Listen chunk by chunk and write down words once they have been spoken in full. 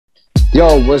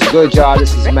Yo, what's good, y'all?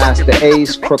 This is Masta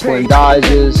Ace, Brooklyn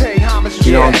Dodgers.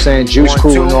 You know what I'm saying? Juice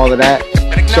Crew and all of that.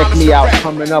 Check me out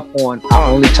coming up on I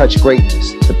Only Touch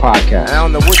Greatness, the podcast. For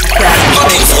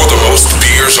the most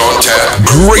beers on tap,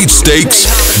 great steaks,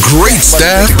 great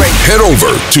staff, head over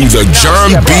to the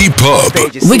John B. Pub.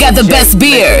 We got the best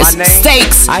beers,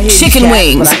 steaks, chicken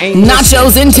wings,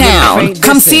 nachos in town.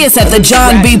 Come see us at the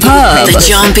John B. Pub. The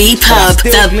John B. Pub,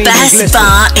 the best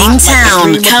bar in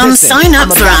town. Come sign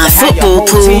up for our football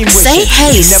pool. Say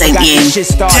hey sent you.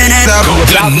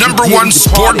 The number one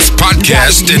sports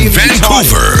podcast in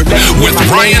Vancouver with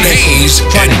Ryan Hayes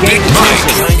and Big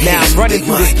Mike. Now I'm running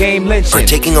through this game lynching. Are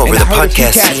taking over the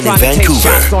podcast scene in Vancouver.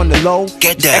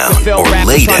 Get down or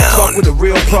lay down. With a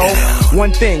real pro.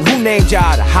 One thing, who named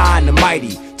y'all the high and the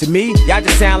mighty? To me, y'all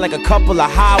just sound like a couple of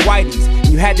high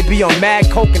whiteys. You had to be on mad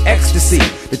coke and ecstasy.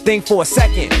 To think for a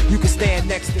second, you could stand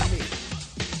next to me.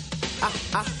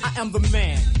 I am the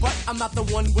man, but I'm not the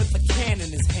one with the can in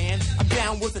his hand. I'm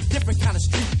down with a different kind of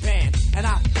street band, and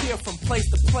I appear from place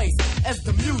to place as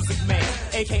the music man,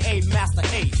 aka Masta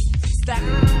Ace.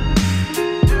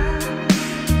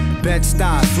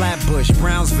 Bed-Stuy, Flatbush,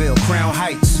 Brownsville, Crown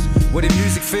Heights, where the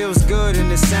music feels good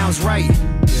and it sounds right.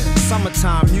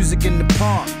 Summertime, music in the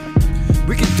park.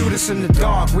 We can do this in the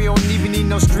dark. We don't even need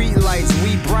no street lights.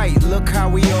 We bright. Look how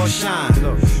we all shine.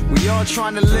 We all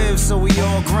trying to live, so we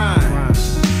all grind.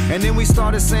 And then we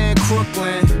started saying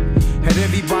Crooklyn. Had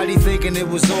everybody thinking it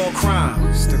was all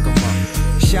crime. Stick 'em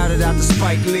up. Shouted out to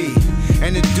Spike Lee.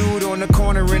 And the dude on the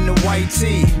corner in the white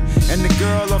tee. And the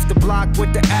girl off the block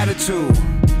with the attitude.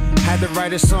 Had to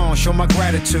write a song, show my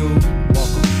gratitude.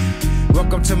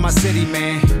 Welcome to my city,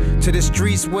 man. To the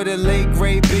streets where the late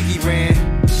great Biggie ran.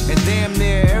 And damn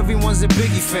near everyone's a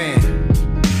Biggie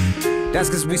fan. That's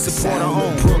cause we support our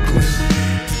home Brooklyn.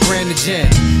 Grand Gen,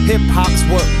 hip hop's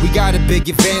what we got a big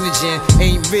advantage in.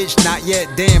 Ain't rich, not yet,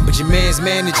 damn, but your man's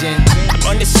managing.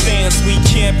 Understands we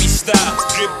can't be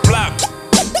stopped. Drip block.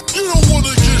 You don't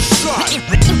wanna get shot.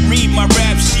 Read my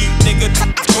rap sheet, nigga.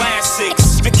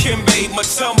 Classics. The Kimbe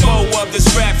Matumbo of this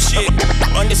rap shit.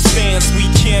 Understands we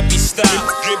can't be stopped.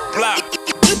 Drip block.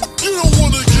 You don't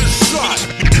wanna get shot.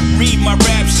 Read my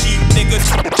rap sheet, nigga.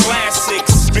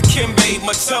 Classics. The Kimbe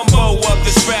Matumbo of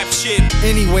this rap shit.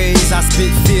 Anyways, I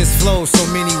spit fierce flow so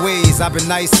many ways. I've been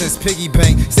nice since piggy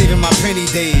bank, saving my penny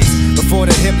days. Before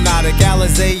the Hypnotic,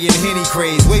 Alizé and Henny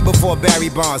craze. Way before Barry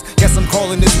Bonds. Guess I'm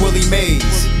calling this Willie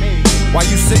Mays. While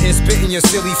you sitting spitting your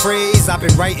silly phrase, I've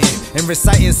been writing and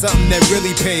reciting something that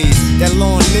really pays. That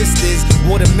long list is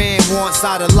what a man wants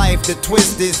out of life. The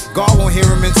twist is God won't hear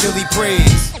him until he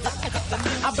prays.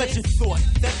 I bet you thought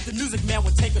that the music man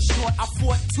would take a short. I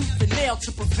fought tooth and nail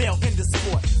to prevail in this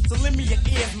sport. So lend me your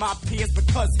ears, my peers,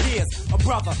 because here's a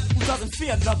brother who doesn't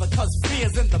fear another, cause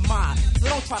fear's in the mind. So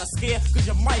don't try to scare, cause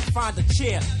you might find a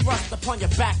chair thrust upon your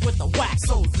back with the wax.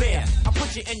 So there, I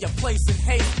put you in your place in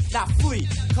haste, not flee,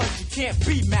 cause you can't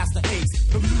be Masta Ace,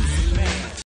 the music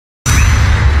man.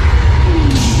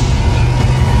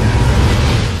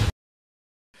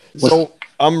 So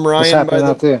I'm Ryan.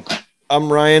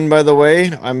 I'm Ryan, by the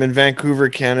way. I'm in Vancouver,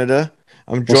 Canada.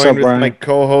 I'm joined with my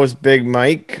co-host, Big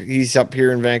Mike. He's up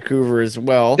here in Vancouver as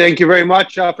well. Thank you very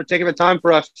much for taking the time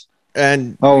for us.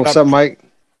 And what's up, Mike?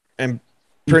 And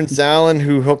Prince Allen,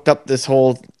 who hooked up this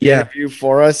whole interview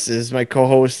for us, is my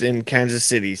co-host in Kansas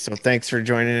City. So thanks for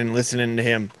joining and listening to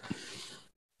him.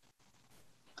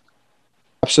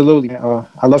 Absolutely.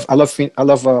 I love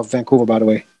Vancouver, by the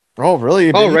way. Oh,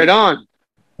 really? Oh, right on.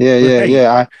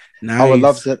 Yeah. Nice.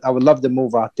 I would love to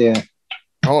move out there.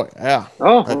 Oh, yeah.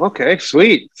 Oh, okay.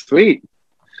 Sweet. Okay.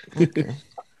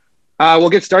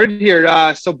 We'll get started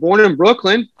here. So born in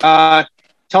Brooklyn. Tell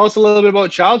us a little bit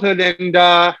about childhood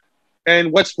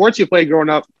and what sports you played growing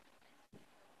up.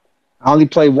 I only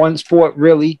played one sport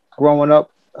really growing up.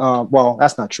 Well,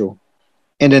 that's not true.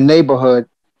 In the neighborhood,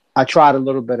 I tried a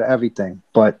little bit of everything,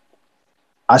 but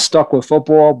I stuck with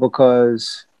football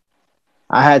because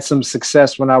I had some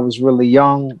success when I was really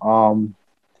young.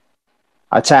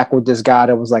 I tackled this guy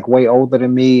that was like way older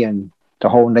than me, and the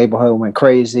whole neighborhood went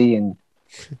crazy and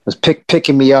was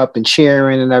picking me up and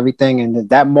cheering and everything. And at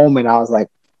that moment, I was like,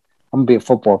 I'm gonna be a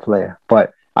football player.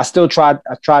 But I still tried.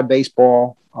 I tried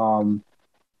baseball.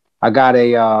 I got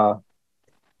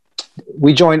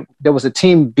we joined. There was a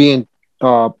team being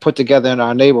put together in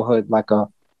our neighborhood,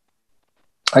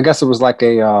 I guess it was like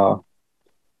a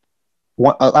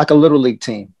little league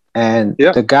team, and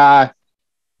the guy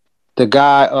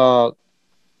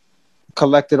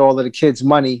collected all of the kids'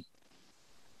 money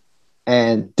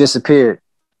and disappeared,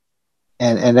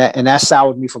 and that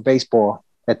soured me for baseball.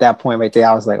 At that point right there,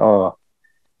 I was like, oh,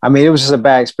 I mean, it was just a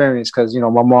bad experience because, you know,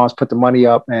 my mom's put the money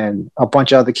up and a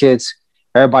bunch of other kids,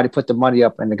 everybody put the money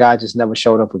up and the guy just never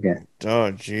showed up again. Oh,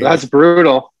 geez. That's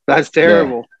brutal. That's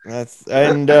terrible.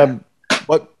 Yeah.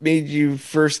 What made you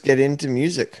first get into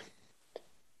music?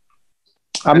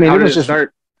 I mean, it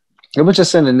was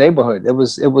just in the neighborhood. It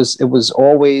was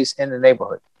always in the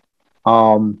neighborhood.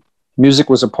 Music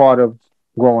was a part of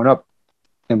growing up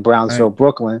in Brownsville, right.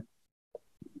 Brooklyn.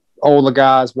 Older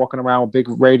guys walking around with big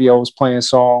radios playing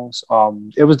songs.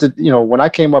 It was when I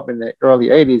came up in the early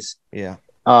 80s,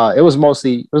 it was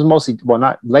mostly well,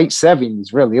 not late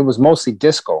 70s really. It was mostly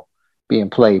disco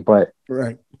being played, but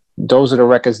right. Those are the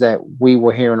records that we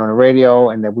were hearing on the radio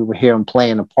and that we were hearing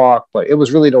playing in the park. But it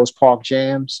was really those park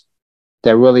jams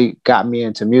that really got me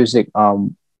into music. I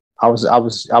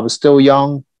was still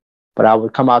young, but I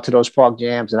would come out to those park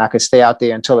jams and I could stay out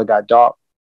there until it got dark.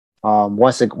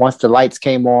 Once the lights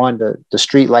came on, the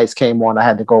street lights came on, I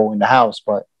had to go in the house.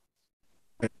 But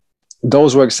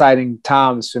those were exciting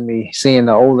times for me, seeing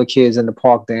the older kids in the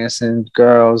park dancing,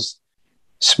 girls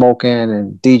smoking,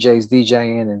 and DJs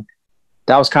DJing, and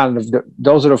that was kind of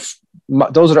those are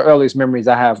the earliest memories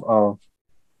I have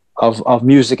of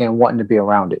music and wanting to be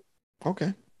around it.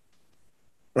 Okay.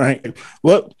 Right.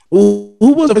 Well, who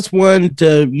was the first one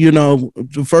to,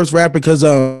 the first rapper? Because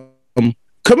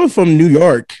coming from New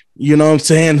York, you know what I'm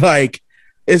saying? Like,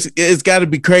 it's got to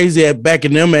be crazy back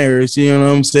in them areas, you know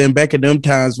what I'm saying? Back in them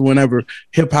times whenever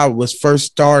hip-hop was first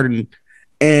starting.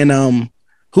 And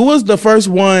who was the first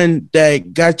one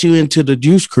that got you into the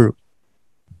Juice Crew?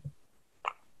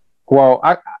 Well,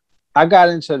 I got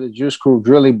into the Juice Crew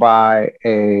really by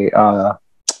it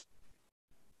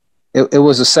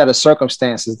was a set of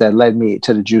circumstances that led me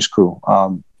to the Juice Crew.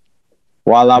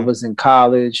 While I was in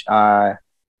college, I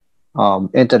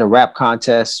entered a rap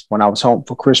contest when I was home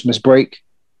for Christmas break.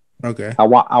 Okay. I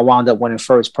wound up winning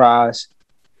first prize,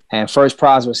 and first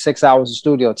prize was 6 hours of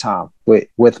studio time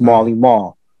with Marley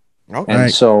Marl. Okay.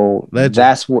 And so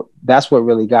that's what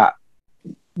really got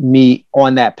me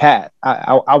on that path.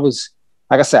 I was,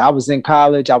 like I said, I was in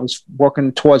college. I was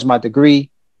working towards my degree.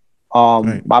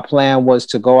 My plan was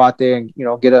to go out there and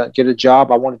get a job.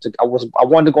 I wanted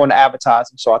to go into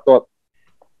advertising. So I thought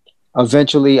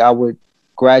eventually I would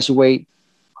graduate,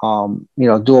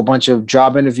 do a bunch of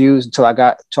job interviews until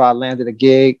I landed a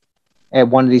gig at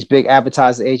one of these big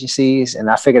advertising agencies, and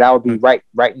I figured I would be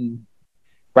writing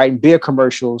beer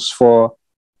commercials for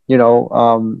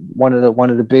one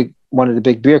of the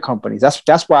big beer companies.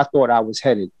 That's where I thought I was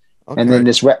headed. Okay. And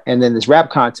then this rap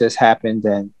contest happened,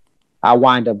 and I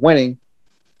wind up winning,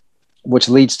 which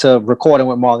leads to recording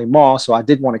with Marley Marl. So I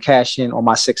did want to cash in on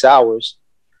my 6 hours.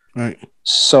 Right.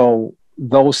 So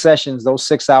those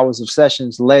 6 hours of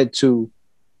sessions led to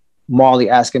Marley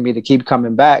asking me to keep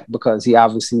coming back because he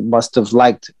obviously must have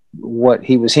liked what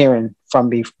he was hearing from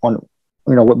me on,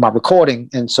 with my recording.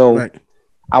 And so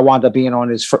I wound up being on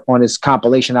his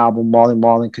compilation album, Marley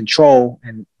Marl in Control.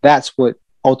 And that's what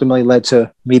ultimately led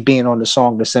to me being on the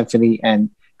song, The Symphony,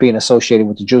 and being associated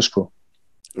with the Juice Crew.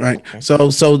 Right. Okay.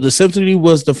 So the Symphony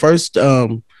was the first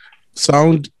song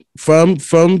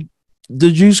from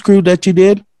the Juice Crew that you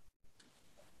did?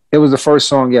 It was the first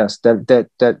song, yes.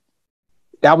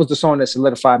 That was the song that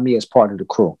solidified me as part of the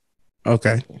crew.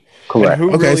 Okay. Correct.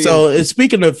 Okay, so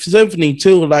speaking of Symphony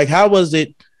too, like how was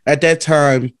it at that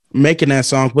time making that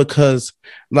song? Because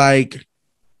like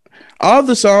all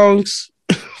the songs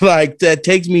like that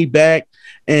takes me back,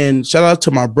 and shout out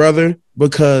to my brother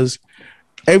because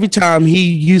every time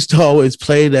he used to always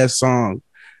play that song,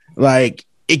 like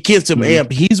it gets him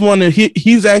amped.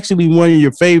 He's actually one of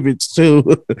your favorites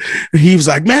too. He was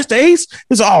like, Masta Ace,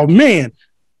 it's man,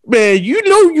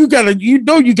 you gotta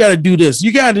do this.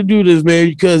 You gotta do this, man,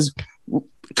 because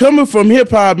coming from hip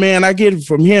hop, man, I get it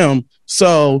from him.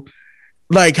 So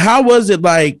like how was it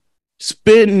like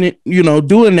spitting,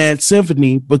 doing that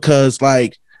Symphony? Because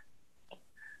like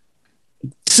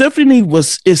Symphony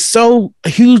is so a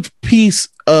huge piece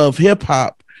of hip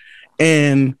hop,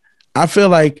 and I feel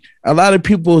like a lot of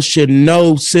people should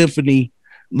know Symphony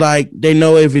like they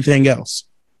know everything else.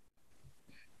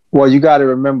 Well, you got to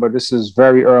remember, this is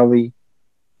very early.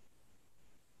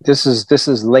 This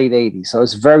is late 80s, so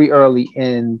it's very early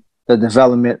in the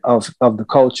development of the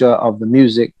culture, of the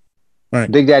music. Right.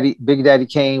 Big Daddy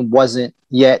Kane wasn't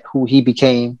yet who he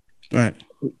became. Right.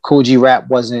 Kool G Rap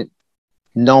wasn't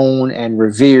known and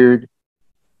revered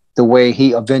the way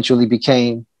he eventually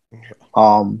became.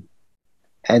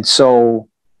 And so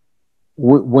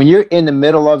when you're in the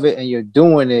middle of it and you're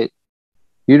doing it,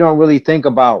 you don't really think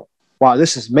about, wow,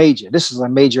 this is major. This is a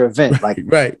major event. Like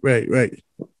right.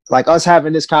 Like us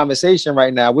having this conversation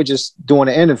right now, we're just doing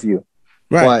an interview.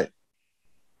 Right. But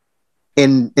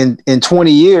in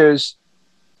 20 years,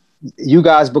 you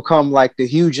guys become like the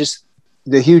hugest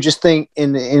thing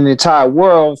in the entire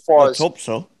world as far as hope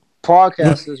so.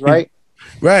 Podcasters, right?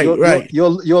 Right.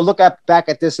 You'll look back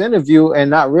at this interview and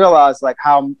not realize like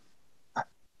how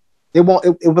it won't.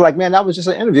 It will be like, man, that was just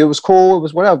an interview. It was cool. It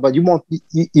was whatever. But you won't.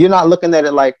 You're not looking at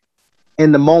it like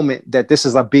in the moment that this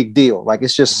is a big deal. Like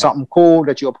it's just something cool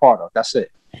that you're a part of. That's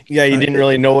it. Yeah, you didn't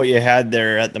really know what you had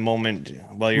there at the moment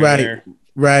while you're there.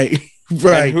 Right.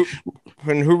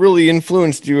 And who really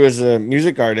influenced you as a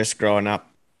music artist growing up?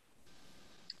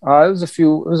 It was a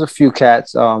few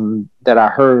cats that I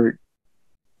heard.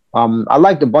 I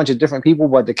liked a bunch of different people,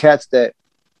 but the cats that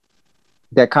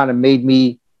kind of made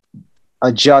me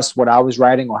adjust what I was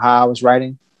writing or how I was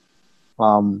writing.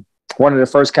 One of the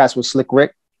first cats was Slick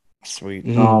Rick. Sweet.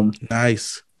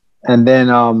 Nice. And then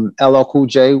LL Cool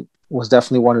J was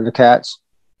definitely one of the cats.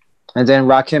 And then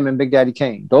Rakim and Big Daddy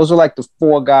Kane. Those are like the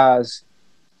four guys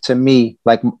to me,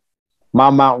 like my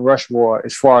Mount Rushmore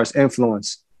as far as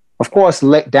influence. Of course,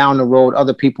 down the road,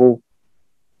 other people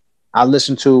I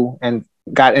listened to and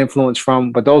got influence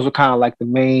from, but those were kind of like the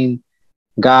main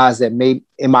guys that made,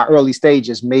 in my early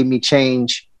stages, made me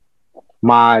change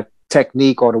my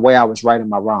technique or the way I was writing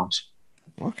my rhymes.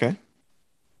 Okay.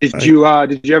 Did you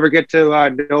ever get to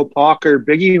know Pac or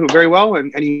Biggie very well,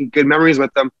 and any good memories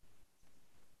with them?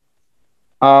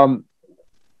 I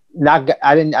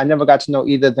never got to know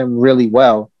either of them really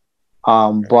well.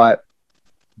 But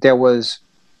there was,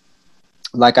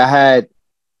 like, I had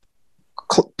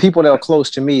people that were close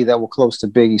to me that were close to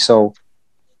Biggie. So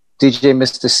DJ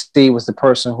Mr. C was the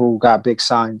person who got Big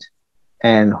signed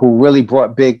and who really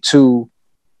brought Big to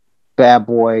Bad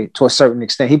Boy to a certain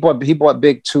extent. He brought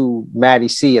Big to Matty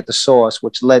C at the source,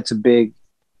 which led to Big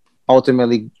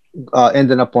ultimately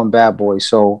ending up on Bad Boy.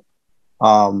 So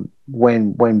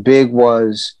when Big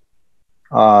was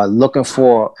looking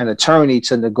for an attorney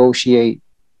to negotiate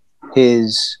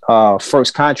his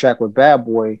first contract with Bad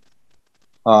Boy,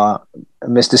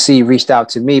 Mr. C reached out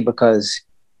to me because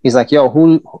he's like, yo,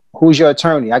 who's your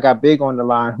attorney? I got Big on the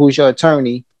line. Who's your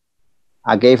attorney?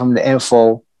 I gave him the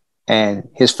info, and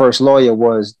his first lawyer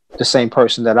was the same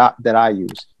person that I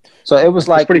used. So it was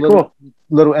like pretty cool.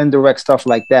 Little indirect stuff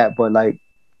like that. But like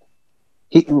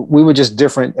we were just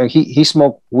different. He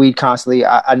smoked weed constantly.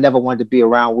 I never wanted to be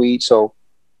around weed, so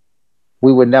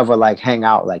we would never like hang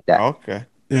out like that. Okay.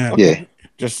 Yeah. Okay. Yeah.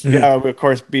 Just of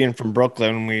course, being from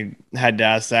Brooklyn, we had to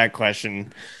ask that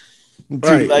question.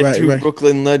 Two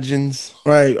Brooklyn legends.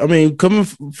 Right. I mean, coming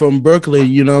from Brooklyn,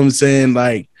 you know what I'm saying?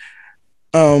 Like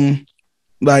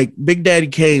Big Daddy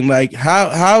Kane, like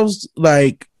how's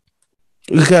like,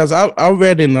 because I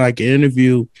read in like an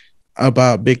interview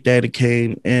about Big Daddy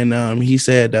Kane, and he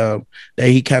said that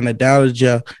he kind of doubted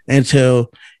you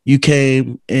until you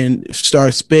came and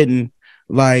started spitting.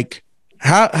 Like,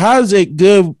 how's it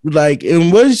good? Like,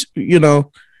 and was, you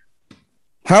know,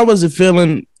 how was it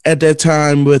feeling at that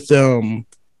time with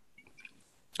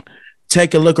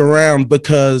Take a Look Around?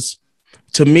 Because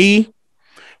to me,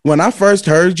 when I first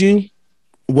heard you,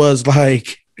 was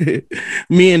like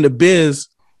me and the Biz,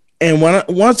 and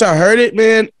once I heard it,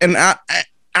 man, and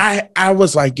I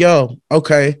was like, yo,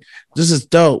 okay, this is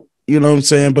dope. You know what I'm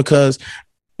saying? Because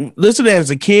listening as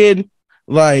a kid,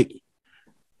 like,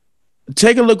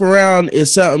 Take a Look Around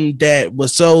is something that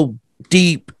was so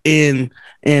deep in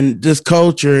this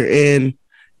culture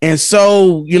and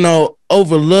so, you know,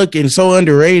 overlooked and so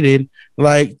underrated.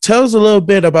 Like, tell us a little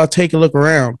bit about Take a Look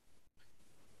Around.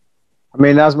 I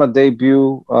mean, that was my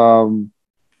debut.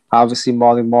 Obviously,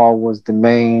 Marley Marl was the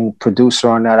main producer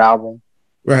on that album.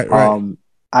 Right.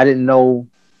 I didn't know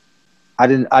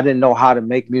how to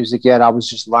make music yet. I was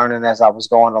just learning as I was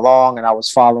going along, and I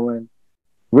was following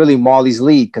really Marley's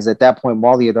lead, because at that point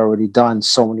Marley had already done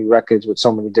so many records with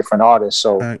so many different artists.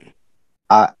 So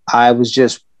I was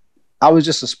just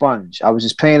a sponge. I was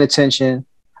just paying attention.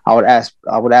 I would ask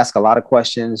a lot of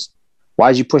questions.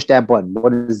 Why did you push that button?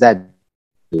 What does that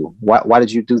do? Why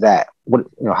did you do that? What,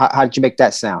 you know, how did you make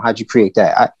that sound? How did you create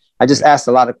that? I just asked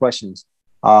a lot of questions.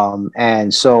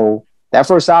 And so that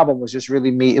first album was just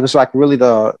really me. It was like really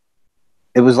the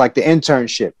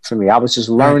internship for me. I was just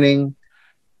learning.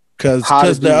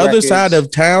 Because the other side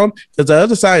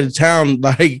of town,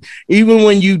 like, even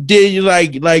when you did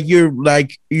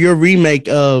your remake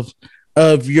of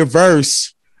your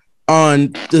verse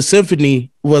on the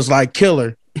symphony was like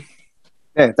killer.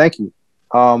 Yeah, thank you.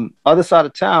 Other side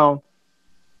of town,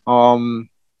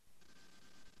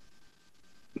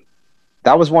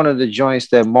 that was one of the joints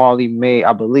that Marley made,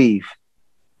 I believe.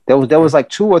 There was like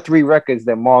 2 or 3 records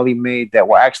that Marley made that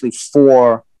were actually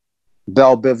for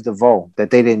Belle Biv DeVoe that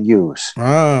they didn't use.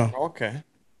 Oh, okay.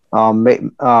 I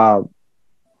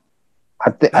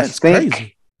think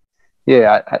crazy.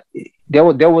 Yeah, there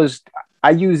was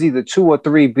I used either 2 or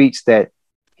 3 beats that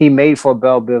he made for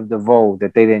Belle Biv DeVoe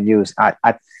that they didn't use.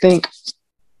 I think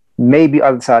maybe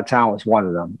Other Side of Town was one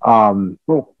of them.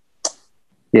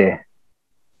 Yeah.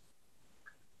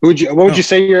 What would you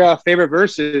say your favorite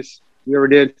verses you ever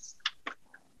did?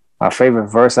 My favorite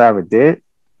verse I ever did?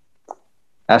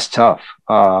 That's tough.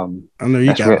 I know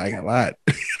you got like a lot.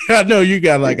 I know you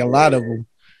got like a lot of them.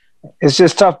 It's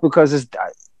just tough because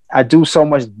I do so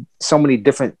many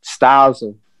different styles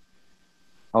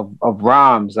of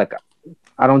rhymes. Like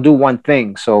I don't do one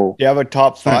thing. So do you have a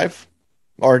top 5?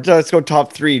 Or let's go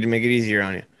top 3 to make it easier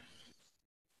on you.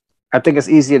 I think it's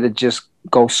easier to just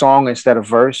go song instead of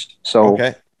verse. So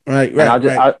okay. Right.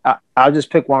 I'll just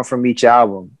pick one from each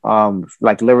album.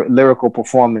 Like lyrical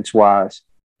performance wise.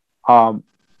 On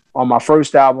my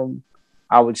first album,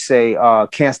 I would say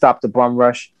Can't Stop the Bum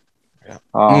Rush.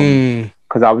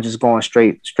 Because I was just going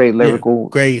straight lyrical,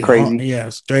 crazy.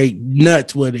 Straight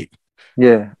nuts with it.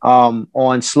 Yeah.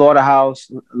 On Slaughterhouse,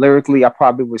 lyrically, I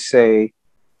probably would say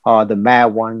the Mad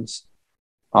Ones.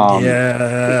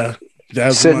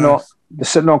 That's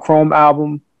Sitting on Chrome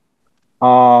album.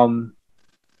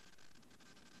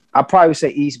 I probably would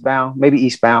say maybe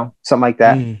Eastbound, something like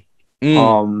that.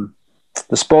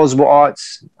 Disposable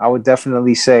Arts, I would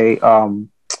definitely say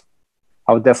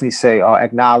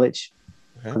Acknowledge,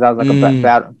 because that was like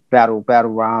a battle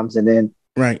rhymes. And then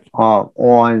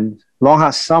on Long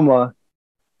Hot Summer,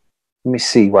 let me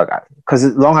see because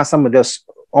Long Hot Summer, there's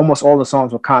almost all the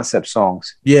songs were concept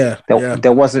songs. There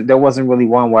wasn't really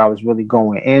one where I was really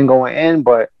going in,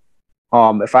 but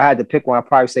if I had to pick one, I'd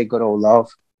probably say Good Old Love.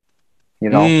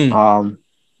 And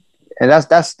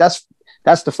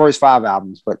that's the first 5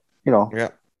 albums, but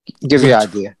give you an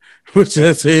idea. Which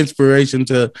that's an inspiration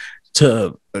to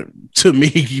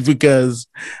me, because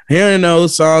hearing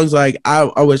those songs, like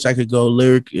I wish I could go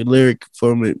lyric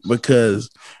from it because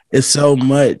it's so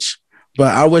much.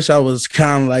 But I wish I was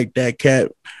kind of like that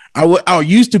cat. I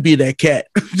used to be that cat.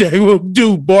 They will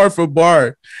do bar for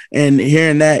bar, and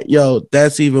hearing that,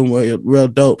 that's even real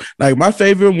dope. Like my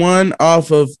favorite one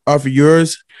off of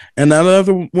yours, and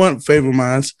another one favorite of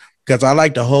mine, because I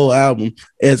like the whole album,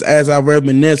 is As I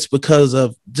Reminisce, because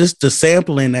of just the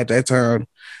sampling at that time.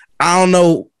 I don't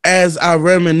know, As I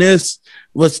Reminisce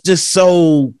was just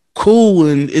so cool,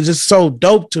 and it's just so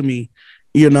dope to me,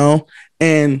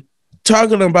 and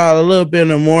talking about a little bit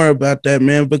more about that,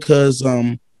 man, because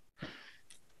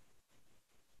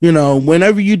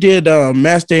whenever you did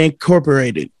Masta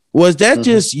Incorporated, was that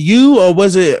just you, or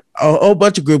was it a whole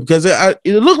bunch of group? Because it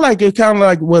looked like it kind of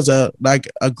like was a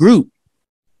group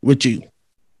with you.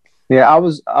 Yeah, I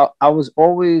was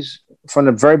always, from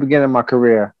the very beginning of my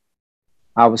career,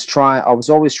 I was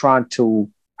always trying to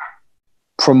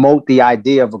promote the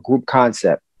idea of a group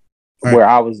concept, where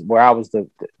I was the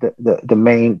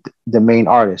main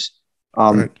artist.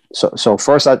 So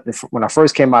first, when I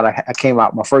first came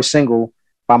out, my first single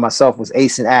by myself was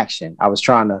Ace in Action. I was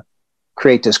trying to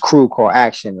create this crew called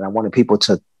Action, and I wanted people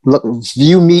to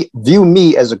view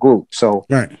me as a group. So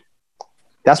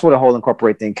that's where the whole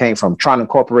incorporate thing came from, trying to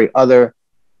incorporate other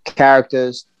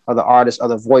characters, other artists,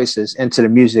 other voices into the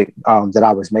music that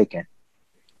I was making.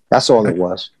 That's all it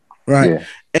was. Right.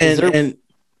 Yeah.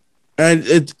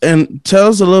 And tell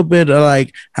us a little bit of,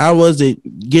 like, how was it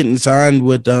getting signed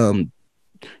with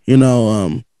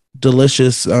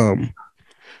Delicious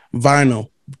Vinyl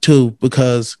too,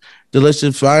 because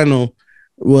Delicious Vinyl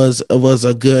was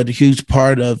a good, huge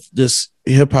part of this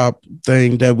hip hop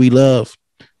thing that we love.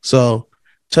 So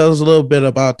tell us a little bit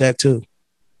about that too.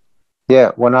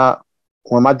 Yeah, when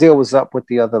my deal was up with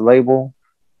the other label,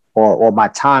 or my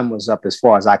time was up, as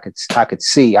far as I could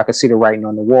see the writing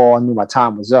on the wall. I knew my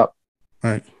time was up.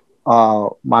 Right.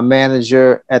 My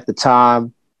manager at the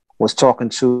time was talking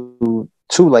to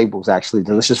 2 labels, actually,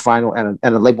 Delicious Vinyl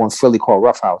and a label in Philly called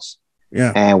Rough House.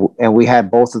 Yeah. And we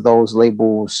had both of those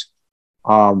labels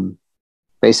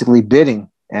basically bidding,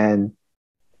 and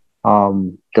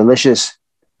Delicious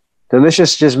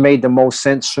just made the most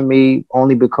sense for me,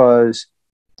 only because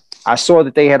I saw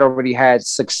that they had already had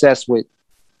success with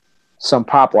some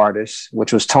pop artists,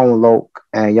 which was Tone Loc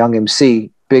and Young MC,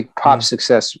 big pop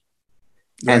success.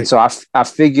 Right. And so I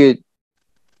figured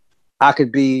I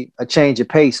could be a change of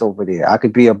pace over there. I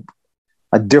could be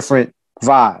a different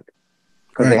vibe,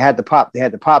 because they had the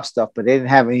pop stuff, but they didn't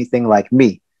have anything like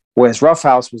me. Whereas Rough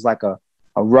House was like a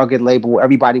rugged label.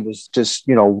 Everybody was just,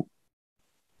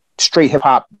 straight hip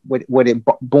hop with it,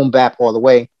 boom bap all the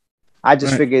way. I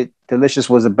just figured Delicious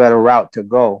was a better route to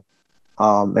go.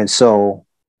 And so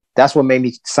that's what made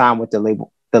me sign with the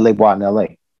label out in LA.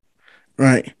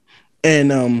 Right.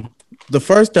 And the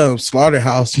first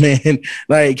Slaughterhouse, man,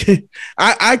 like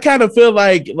I kind of feel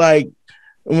like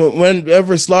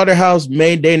whenever Slaughterhouse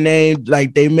made their name,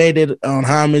 like they made it on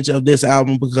homage of this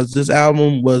album because this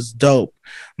album was dope.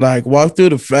 Like Walk Through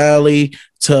the Valley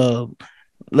to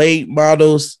Late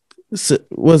Models,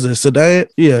 was it Sedan?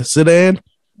 Yeah, Sedan.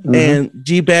 Mm-hmm. And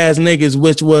Jeep Ass Niggas,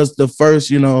 which was the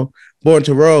first, Born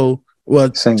to Roll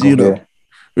was single,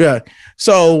 yeah.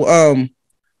 So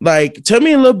like tell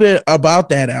me a little bit about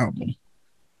that album.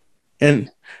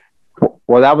 And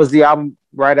well, that was the album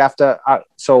right after.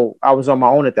 So I was on my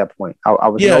own at that point. I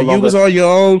was you was on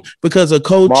your own because of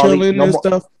Cold Chilling and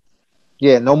stuff.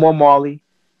 Yeah, no more Marley.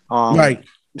 Right.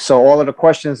 So all of the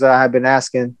questions that I had been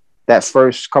asking that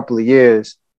first couple of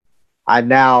years, I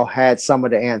now had some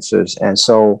of the answers, and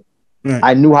so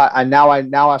I knew how.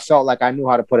 I felt like I knew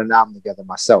how to put an album together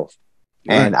myself,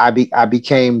 and I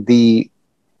became the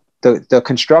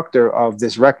constructor of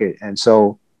this record, and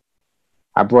so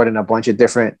I brought in a bunch of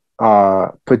different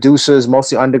producers,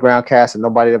 mostly underground cast that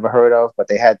nobody ever heard of, but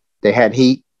they had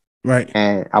heat, right?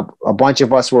 And a bunch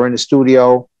of us were in the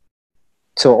studio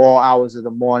till all hours of the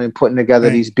morning putting together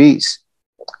these beats.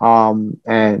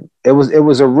 And it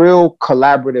was a real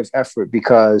collaborative effort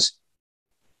because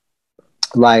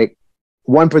like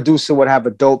one producer would have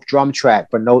a dope drum track,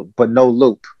 but no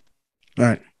loop.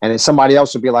 Right. And then somebody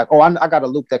else would be like, oh, I got a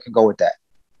loop that can go with that.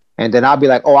 And then I'll be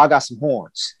like, oh, I got some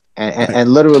horns.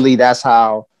 And literally that's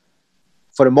how,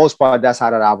 for the most part, that's how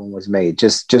that album was made.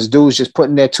 Just dudes just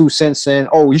putting their 2 cents in.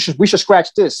 Oh, we should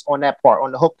scratch this on that part,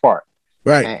 on the hook part.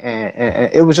 Right.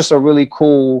 And it was just a really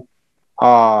cool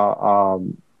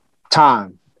time.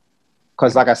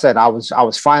 Because like I said, I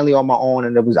was finally on my own,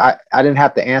 and I didn't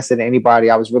have to answer to anybody.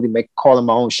 I was really calling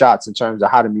my own shots in terms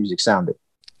of how the music sounded.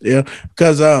 Yeah,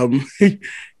 because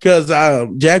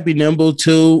Jack Be Nimble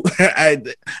too. I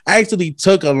actually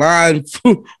took a line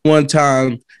one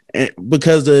time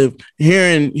because of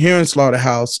hearing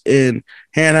Slaughterhouse and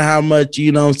hearing how much,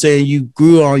 you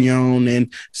grew on your own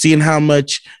and seeing how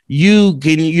much you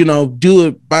can, do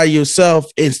it by yourself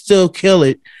and still kill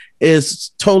it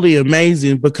is totally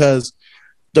amazing, because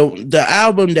the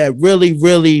album that really,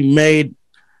 really made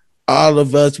all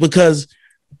of us, because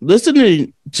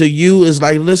listening to you is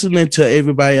like listening to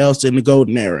everybody else in the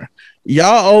golden era. Y'all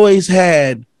always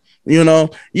had, you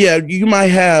might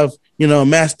have,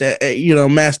 Masta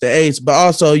Ace, but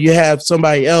also you have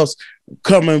somebody else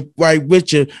coming right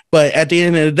with you. But at the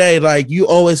end of the day, like you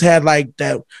always had like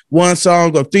that one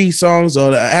song or 3 songs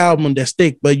or the album that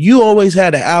stick, but you always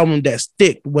had an album that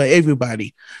stick with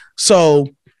everybody. So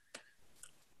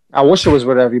I wish it was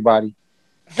with everybody.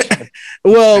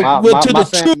 Well, to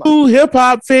the true hip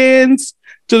hop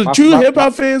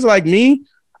fans like me,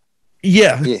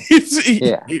 yeah.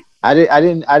 Yeah.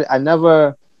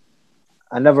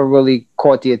 I never really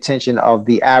caught the attention of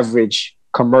the average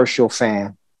commercial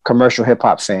hip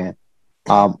hop fan.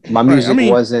 My music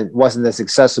wasn't as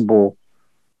accessible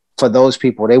for those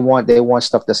people. They want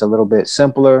stuff that's a little bit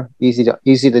simpler, easy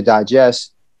to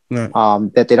digest,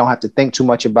 that they don't have to think too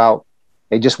much about.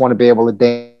 They just want to be able to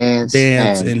dance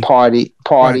and party.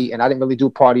 Right. And I didn't really do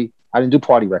party. I didn't do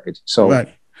party records. So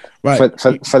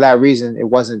for that reason, it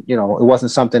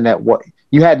wasn't something that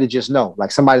you had to just know,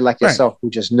 like somebody like yourself who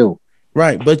just knew.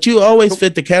 Right. But you always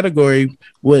fit the category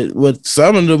with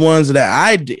some of the ones that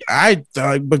I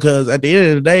thought, because at the end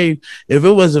of the day, if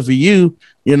it wasn't for you,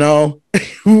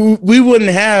 we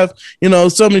wouldn't have,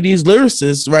 some of these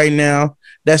lyricists right now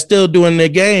that's still doing their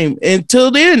game.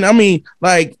 Until then, I mean,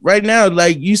 like right now,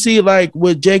 like you see, like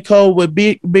with J. Cole with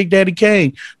Big Daddy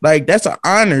Kane, like that's an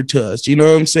honor to us. You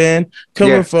know what I'm saying?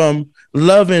 Coming from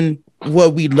loving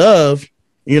what we love,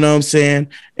 you know what I'm saying,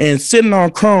 and sitting on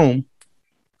Chrome.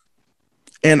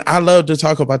 And I love to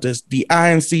talk about this, the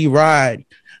INC ride.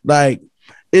 Like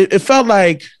it felt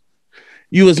like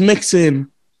you was mixing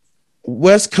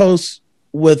West Coast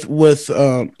with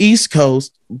East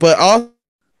Coast, but also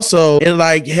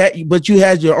it but you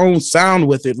had your own sound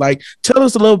with it. Like, tell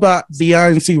us a little about the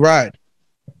INC ride.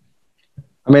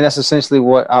 I mean, that's essentially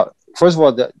what. First of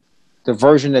all, the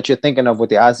version that you're thinking of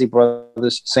with the Ozzy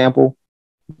Brothers sample,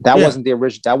 that wasn't the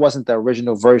original. That wasn't the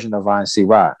original version of INC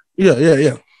ride.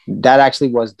 Yeah. That actually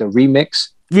was the remix.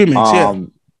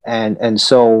 And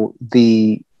so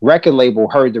the record label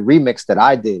heard the remix that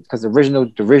I did, because the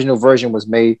original version was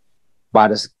made by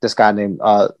this guy named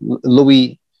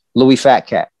Louis Fat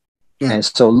Cat. And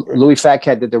so Louis Fat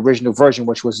Cat did the original version,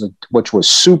 which was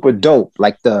super dope.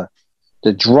 Like the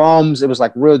drums, it was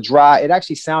like real dry. It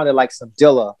actually sounded like some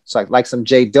Dilla. It's like some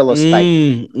Jay Dilla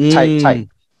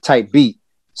type beat.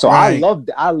 So I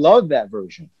loved that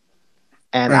version.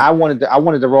 And I wanted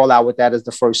to roll out with that as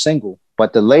the first single,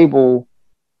 but the label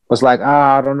was like,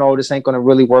 I don't know, this ain't gonna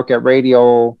really work at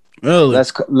radio. Really?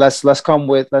 Let's try a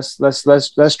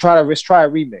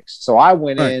remix. So I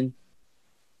went in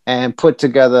and put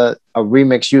together a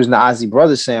remix using the Ozzy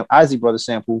Brothers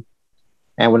sample.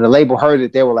 And when the label heard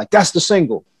it, they were like, "That's the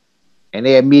single," and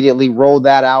they immediately rolled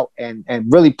that out and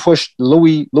really pushed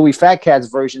Louis Fat Cat's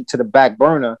version to the back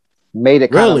burner. Made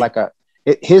it kind of like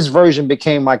his version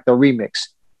became like the remix.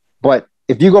 But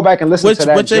if you go back and listen to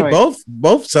that, which they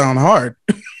both sound hard.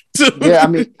 Yeah,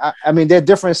 I mean, they're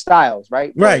different styles,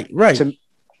 right? Right.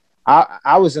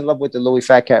 I was in love with the Louis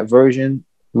Fat Cat version.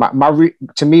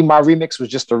 To me, my remix was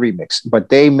just a remix, but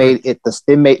they made it.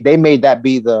 They made that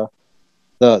be the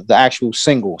actual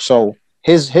single. So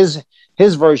his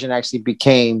version actually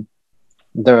became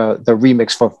the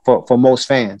remix for most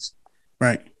fans.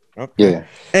 Right. Okay.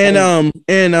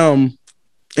 Yeah.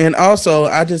 And also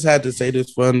I just had to say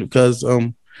this one because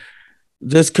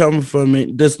just coming from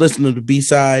it, just listening to the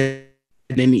B-side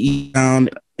and then the E-Sound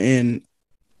and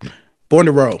Born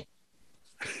to Roll.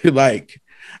 Like,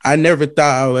 I never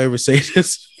thought I would ever say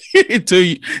this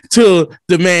to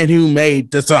the man who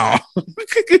made the song.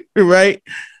 Right?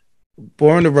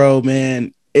 Born to Roll,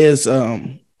 man, is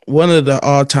one of the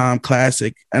all-time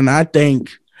classic, and I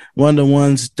think one of the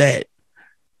ones that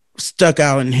stuck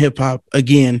out in hip-hop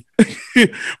again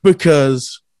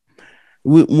because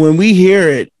when we hear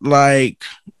it, like,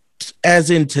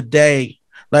 as in today,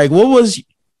 like, what was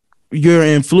your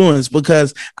influence?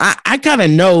 Because I kind of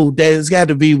know that it's got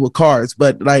to be with cars,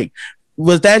 but like,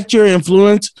 was that your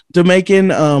influence to making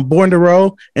Born to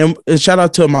Roll? And shout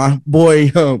out to my boy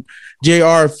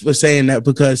JR for saying that,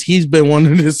 because he's been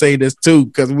wanting to say this too,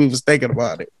 because we was thinking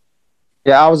about it.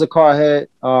 Yeah, I was a car head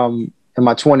in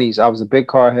my 20s. I was a big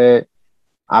car head.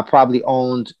 I probably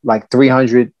owned like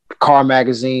 300 car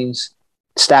magazines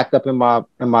stacked up in my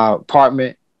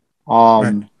apartment.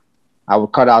 Right. I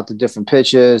would cut out the different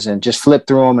pictures and just flip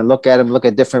through them and look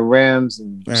at different rims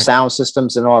and sound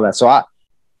systems and all that. So I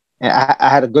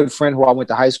had a good friend who I went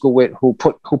to high school with who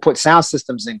put sound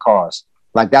systems in cars.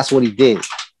 Like, that's what he did.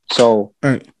 So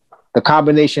the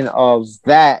combination of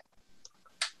that,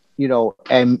 you know,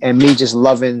 and me just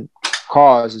loving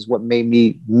cars is what made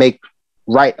me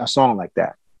write a song like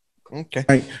that.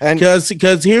 Okay. And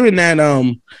because hearing that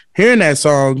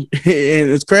song, and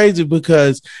it's crazy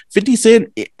because 50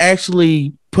 Cent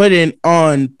actually put it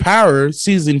on Power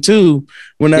season 2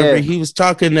 whenever he was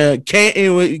talking to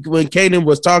Kanan, when Kanan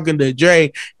was talking to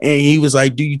Dre, and he was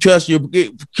like, "Do you trust your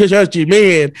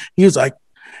man?" He was like,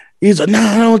 "No,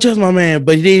 I don't trust my man."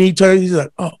 But then he's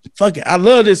like, "Oh, fuck it, I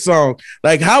love this song."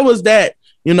 Like, how was that?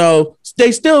 You know,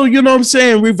 they still, you know what I'm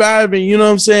saying, reviving, you know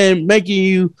what I'm saying, making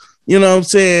you, you know what I'm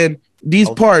saying, these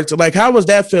parts. Like, how was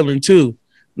that feeling too,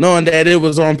 knowing that it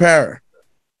was on Power?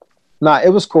 Nah, it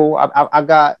was cool. I've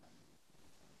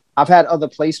had other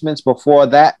placements before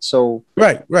that, so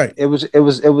right. It was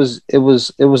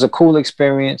a cool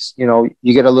experience. You know,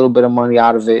 you get a little bit of money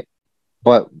out of it,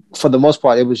 but for the most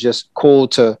part, it was just cool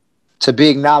to be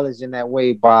acknowledged in that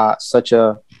way by such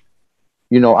a,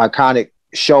 you know, iconic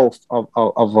show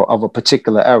of a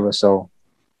particular era. So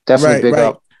definitely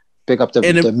big up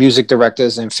the music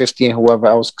directors and 50 and whoever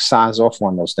else signs off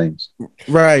on those things.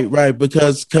 Right.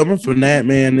 Because coming from that,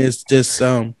 man, it's just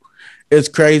it's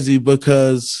crazy,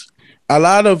 because a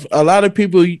lot of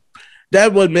people,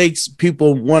 that what makes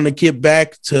people want to get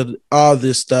back to all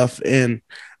this stuff, and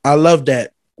I love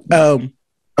that.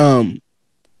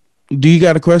 Do you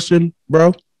got a question,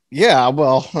 bro? Yeah,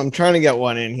 well, I'm trying to get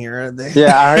one in here.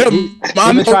 Yeah,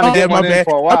 I'm trying to get one in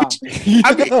for a while.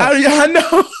 I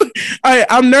know.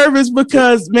 I'm nervous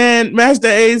because, man,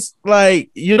 Masta Ace, like,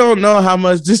 you don't know how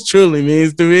much this truly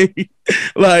means to me.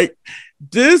 Like,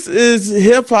 this is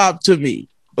hip hop to me.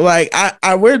 Like,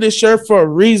 I wear this shirt for a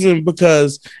reason,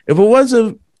 because if it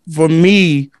wasn't for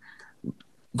me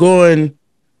going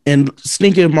and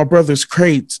sneaking in my brother's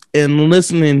crates and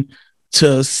listening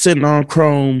to Sitting on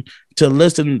Chrome, to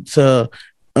listen to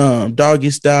Doggy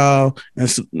Style, and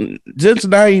just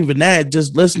not even that,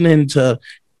 just listening to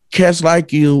Cats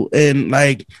Like You, and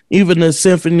like even the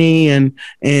Symphony and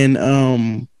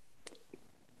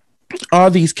all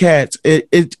these cats,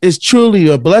 it's truly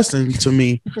a blessing to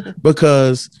me,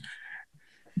 because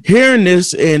hearing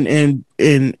this and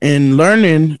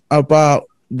learning about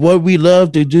what we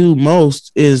love to do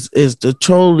most is the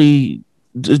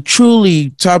truly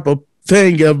type of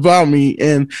thing about me,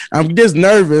 and I'm just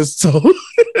nervous. So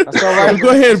that's all right.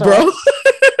 Go ahead, that's bro.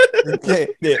 Okay.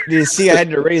 You see, I had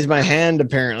to raise my hand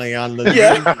apparently on the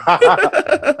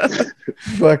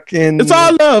fucking. It's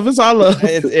all love. It's all love.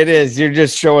 It is. You're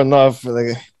just showing love for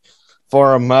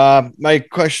for him. My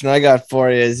question I got for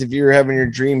you is, if you were having your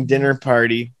dream dinner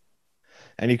party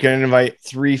and you could invite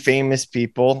 3 famous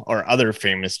people or other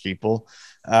famous people,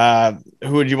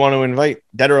 who would you want to invite,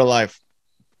 dead or alive?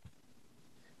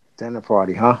 Dinner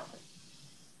party, huh?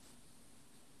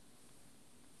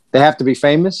 They have to be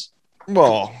famous?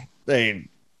 Well, they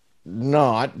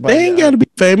not. But, they ain't got to be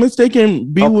famous. They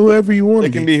can be whoever you want. They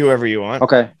can be whoever you want.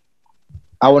 Okay.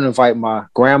 I would invite my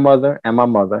grandmother and my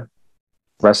mother.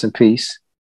 Rest in peace.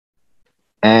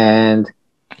 And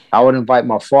I would invite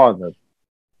my father.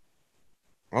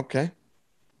 Okay.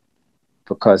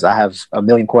 Because I have a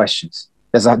million questions.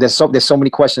 There's so many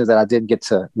questions that I didn't get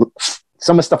to.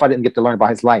 Some of the stuff I didn't get to learn about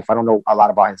his life. I don't know a lot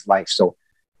about his life, so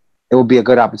it would be a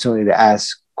good opportunity to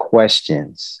ask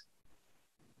questions.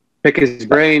 Pick his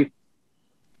brain.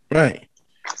 Right.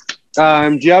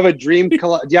 Do you have a dream? Do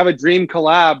you have a dream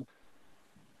collab?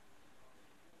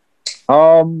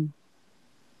 I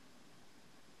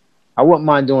wouldn't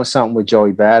mind doing something with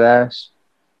Joey Badass.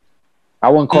 I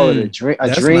wouldn't call it a dream,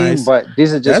 nice. But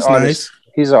these are just That's artists.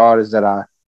 Nice. These are artists that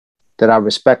I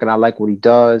respect, and I like what he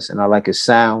does, and I like his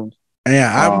sound.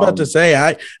 Yeah, I'm about to say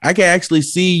I can actually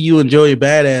see you and Joey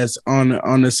Badass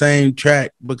on the same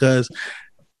track because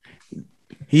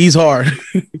he's hard.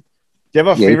 Do you have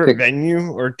a favorite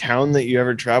venue or town that you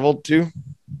ever traveled to?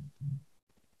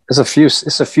 It's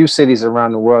a few cities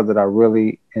around the world that I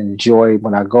really enjoy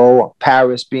when I go.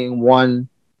 Paris being one.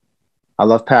 I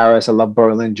love Paris. I love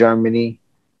Berlin, Germany.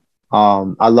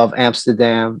 I love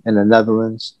Amsterdam in the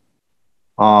Netherlands.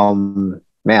 Man,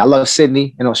 I love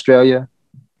Sydney in Australia.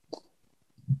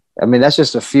 I mean, that's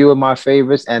just a few of my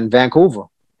favorites, and Vancouver.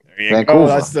 Vancouver. Oh,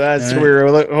 that's what we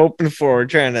were hoping for. We're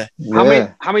trying to.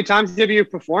 How many times have you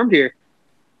performed here?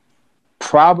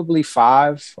 Probably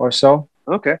 5 or so.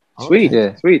 Okay, sweet,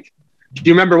 yeah, sweet. Do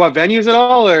you remember what venues at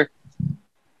all, or?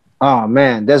 Oh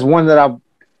man, there's one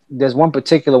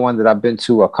particular one that I've been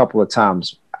to a couple of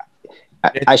times.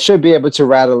 I should be able to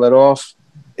rattle it off.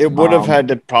 It would have had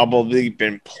to probably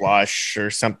been Plush or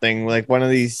something like one of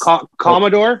these.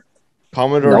 Commodore.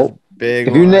 Nope. Big.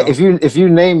 If you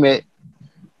name it,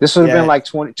 this would have been like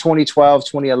 2012,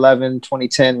 2011,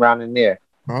 2010, around in there.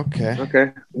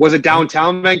 Okay. Was it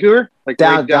downtown Vancouver? Like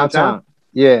downtown?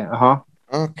 Yeah.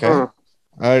 Okay.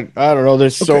 I don't know.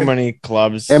 There's so many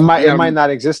clubs. It might not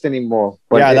exist anymore.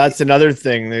 But that's another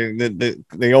thing.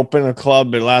 They open a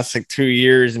club. It lasts like 2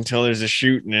 years until there's a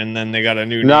shooting, and then they got a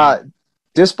new. Name.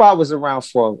 This spot was around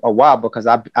for a while because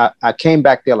I came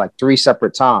back there like 3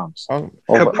 separate times.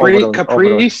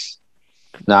 Caprice?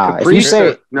 Nah, Caprice, if you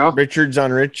say no, Richards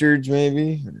on Richards,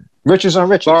 maybe. Richards on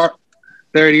Richards.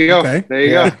 There you go. Okay. There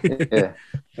you go. Yeah.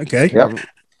 Okay.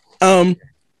 Yep.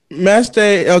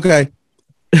 Masta. Okay.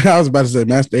 I was about to say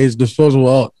Masta Ace disposable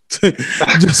art.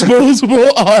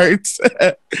 Disposable arts.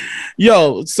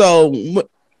 Yo, so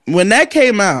when that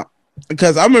came out,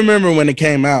 because I remember when it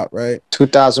came out, right?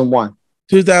 2001.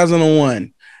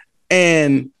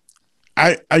 And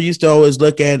I used to always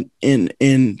look at in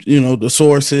the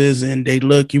sources, and they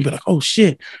look, you'd be like, oh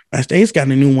shit, Masta Ace got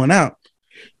a new one out.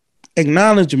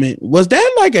 Acknowledgement. Was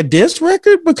that like a diss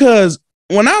record? Because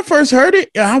when I first heard it,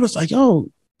 I was like, yo,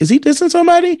 is he dissing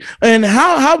somebody? And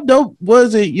how dope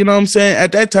was it, you know what I'm saying,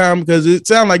 at that time? Because it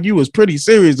sounded like you was pretty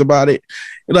serious about it.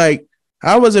 Like,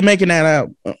 how was it making that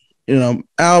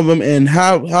album, and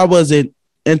how was it?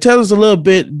 And tell us a little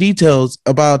bit details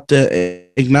about the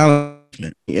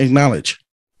Acknowledge.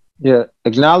 Yeah,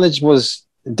 Acknowledge was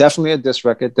definitely a diss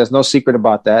record. There's no secret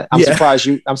about that. I'm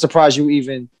surprised you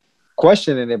even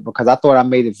questioning it, because I thought I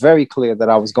made it very clear that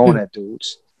I was going at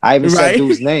dudes. I even said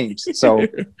dudes' names. So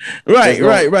right.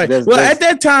 Well, at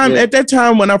that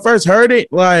time when I first heard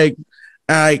it, like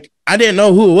I didn't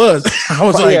know who it was. I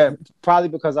was probably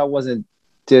because I wasn't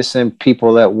dissing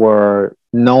people that were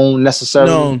known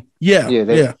necessarily.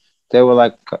 They were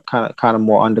like kind of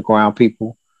more underground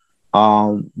people.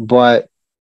 But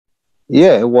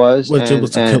yeah, it was. It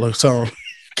was a killer song.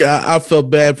 I felt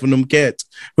bad for them cats.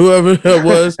 Whoever it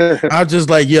was, I was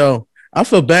just like, yo, I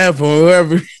feel bad for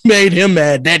whoever made him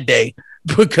mad that day,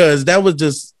 because I would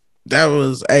be,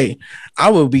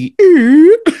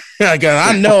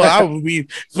 I know I would be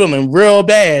feeling real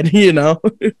bad, you know.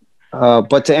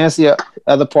 But to answer your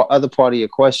other part of your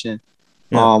question,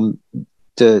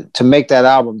 to make that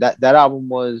album, that album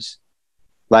was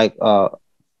like,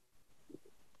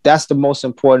 that's the most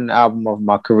important album of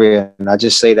my career. And I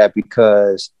just say that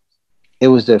because it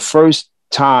was the first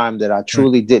time that I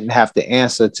truly didn't have to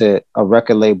answer to a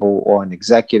record label or an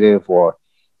executive or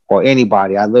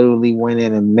anybody. I literally went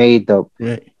in and made the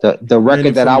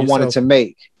record that I wanted to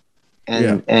make.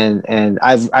 and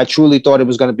I truly thought it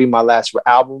was going to be my last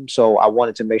album, so I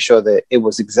wanted to make sure that it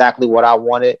was exactly what I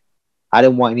wanted. I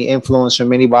didn't want any influence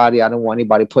from anybody. I didn't want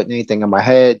anybody putting anything in my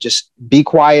head. Just be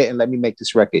quiet and let me make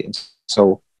this record.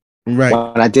 So when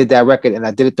I did that record and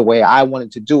I did it the way I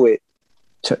wanted to do it,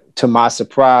 to my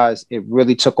surprise, it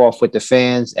really took off with the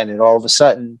fans. And then all of a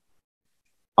sudden,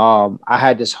 I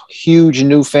had this huge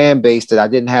new fan base that I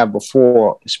didn't have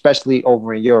before, especially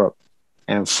over in Europe.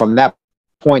 And from that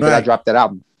point that I dropped that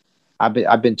album,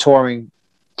 I've been touring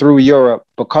through Europe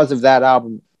because of that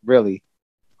album, really.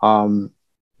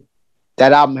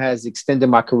 That album has extended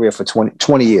my career for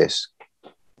 20 years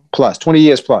plus, 20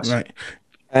 years plus. Right.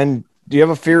 And do you have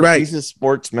a favorite piece of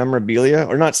sports memorabilia,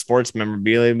 or not sports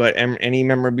memorabilia, but any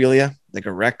memorabilia, like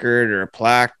a record or a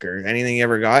plaque or anything you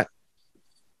ever got?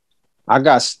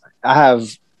 I have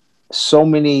so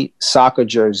many soccer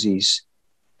jerseys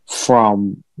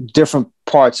from different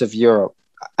parts of Europe.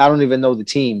 I don't even know the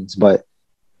teams, but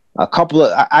I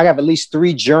have at least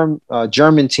 3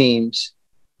 German teams.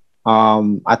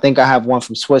 I think I have one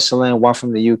from Switzerland, one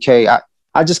from the UK.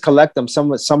 I just collect them.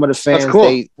 Some of the fans,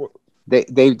 cool. they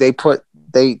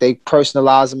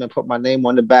personalize them and put my name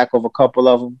on the back of a couple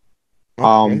of them.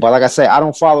 Okay. But like I say, I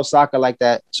don't follow soccer like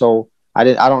that, so I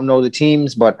don't know the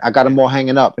teams, but I got them all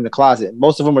hanging up in the closet.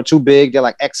 Most of them are too big; they're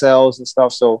like XLs and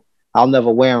stuff, so I'll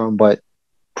never wear them. But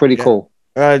pretty cool.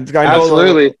 I know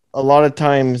Absolutely. A lot of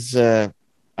times, I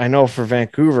know for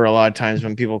Vancouver, a lot of times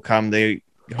when people come, they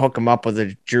hook them up with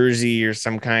a jersey or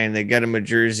some kind. They get them a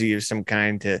jersey of some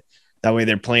kind that way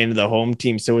they're playing to the home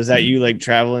team. So was that you like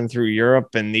traveling through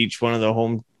Europe and each one of the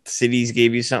home cities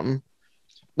gave you something?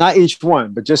 Not each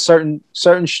one, but just certain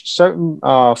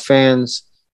fans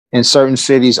in certain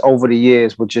cities over the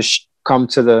years would just come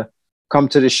to the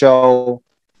show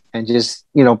and just,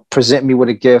 present me with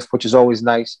a gift, which is always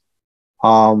nice.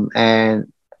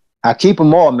 And I keep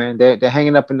them all, man. They're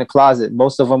hanging up in the closet.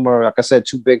 Most of them are, like I said,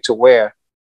 too big to wear.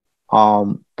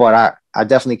 But I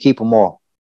definitely keep them all.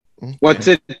 What's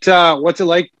it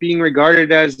like being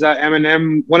regarded as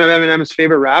Eminem, one of Eminem's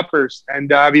favorite rappers?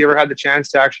 And have you ever had the chance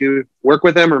to actually work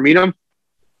with him or meet him?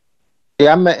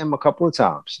 Yeah, I met him a couple of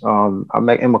times. One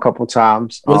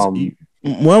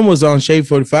was on Shade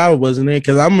 45, wasn't it?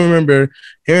 Because I remember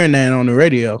hearing that on the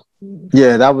radio.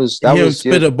 Yeah, that was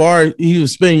spit a bar. He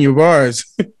was spitting your bars.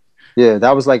 Yeah,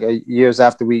 that was like years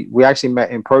after we actually met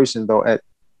in person though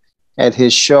at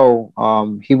his show.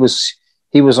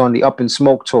 He was on the Up in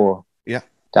Smoke tour. Yeah.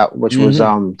 Which was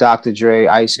Dr. Dre,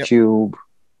 Ice Cube,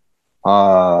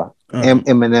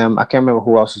 Eminem. I can't remember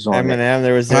who else was on Eminem.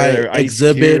 There was there.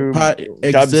 Exhibit.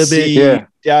 Exhibit.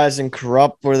 Jazz and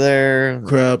Corrupt were there.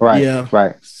 Corrupt. Right. Yeah.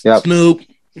 Right. Yep. Snoop.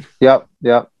 Yep.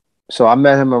 So I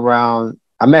met him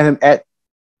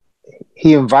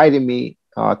he invited me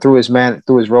through his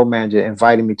road manager,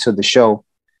 invited me to the show,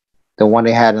 the one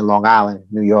they had in Long Island,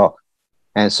 New York.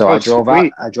 And so I drove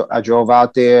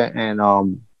out there,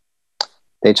 and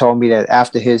they told me that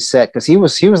after his set, because he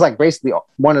was like basically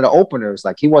one of the openers,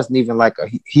 like he wasn't even like a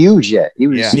huge yet. He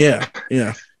was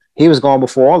he was going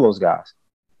before all those guys.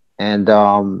 And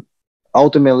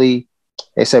ultimately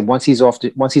they said once he's off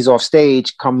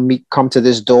stage, come to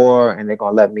this door and they're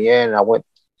gonna let me in. And I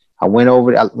went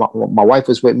over. My wife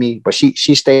was with me, but she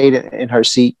stayed in her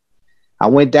seat. I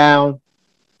went down.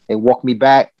 They walked me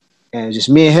back, and just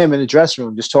me and him in the dressing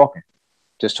room, just talking.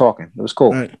 It was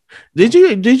cool. Right. Did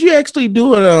you actually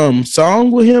do a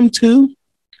song with him too?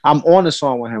 I'm on a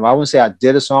song with him. I wouldn't say I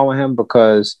did a song with him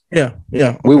because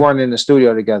we weren't in the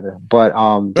studio together. But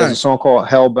there's a song called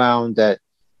Hellbound that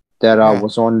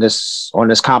was on this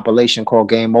compilation called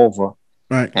Game Over.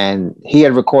 Right. And he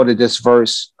had recorded this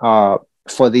verse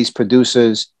for these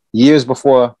producers years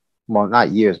before. Well, not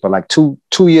years, but like two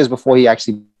years before he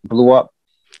actually blew up.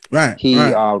 Right. He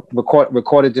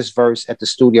recorded this verse at the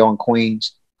studio in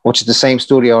Queens, which is the same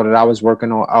studio that I was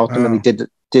working on. Ultimately, did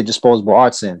Disposable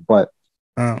Arts in, but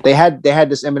they had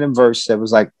this Eminem verse that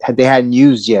was like they hadn't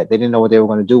used yet. They didn't know what they were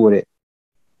going to do with it,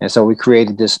 and so we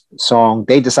created this song.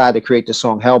 They decided to create the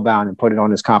song Hellbound and put it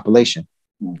on this compilation.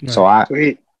 Right. So I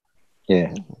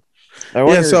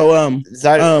wanted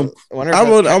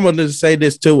to say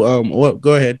this too.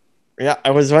 Go ahead. Yeah,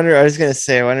 I was wondering. I was going to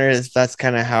say, I wonder if that's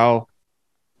kind of how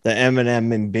the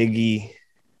Eminem and Biggie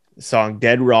song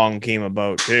 "Dead Wrong" came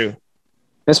about too.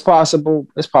 It's possible.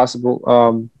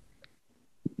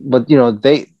 But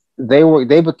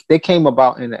they came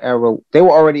about in the era. They were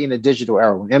already in the digital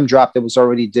era. When M dropped, it was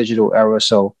already digital era.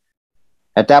 So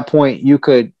at that point, you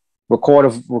could record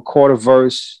a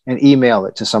verse and email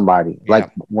it to somebody. Yeah.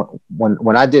 Like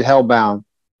when I did Hellbound,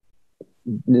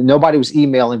 nobody was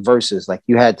emailing verses. Like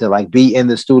you had to like be in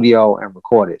the studio and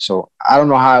record it. So I don't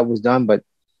know how it was done, but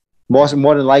more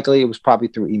than likely it was probably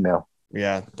through email.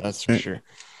 Yeah, that's for sure.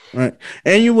 Right.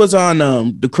 And you was on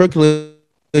the curriculum.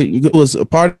 You was a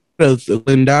part of the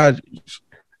Glen Dodge.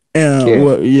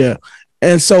 Yeah.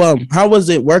 And so how was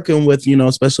it working with,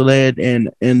 special ed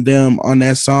and them on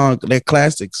that song, that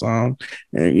classic song,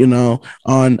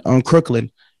 on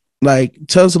Crooklyn? Like,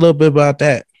 tell us a little bit about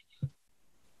that.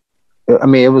 I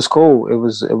mean, it was cool. It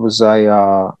was I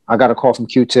got a call from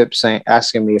Q-Tip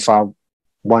asking me if I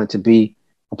wanted to be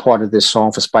a part of this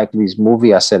song for Spike Lee's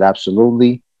movie. I said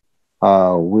absolutely. We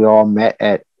all met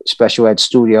at Special Ed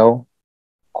Studio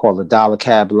called the Dollar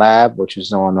Cab Lab, which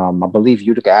is on I believe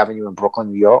Utica Avenue in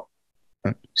Brooklyn, New York.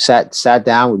 Sat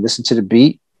down, we listened to the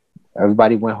beat.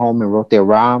 Everybody went home and wrote their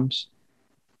rhymes,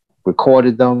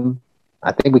 recorded them.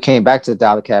 I think we came back to the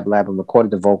Dollar Cab Lab and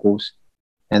recorded the vocals.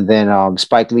 And then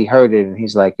Spike Lee heard it and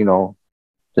he's like,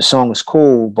 the song is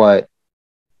cool, but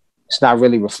it's not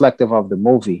really reflective of the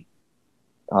movie.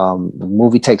 The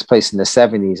movie takes place in the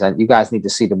 70s and you guys need to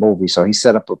see the movie. So he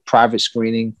set up a private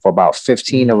screening for about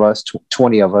 15 of us,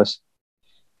 20 of us.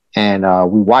 And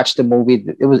we watched the movie.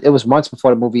 It was months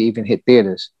before the movie even hit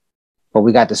theaters, but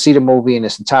we got to see the movie in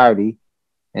its entirety.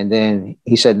 And then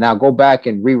he said, now go back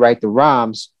and rewrite the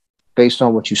rhymes based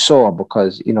on what you saw,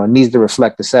 because, it needs to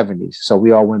reflect the 70s. So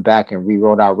we all went back and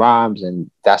rewrote our rhymes, and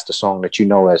that's the song that you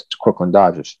know as the Crooklyn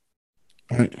Dodgers.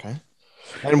 Okay.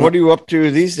 And what are you up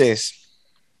to these days?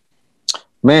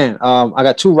 Man, I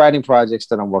got 2 writing projects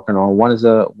that I'm working on. One is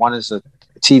a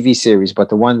TV series, but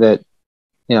the one that,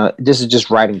 this is just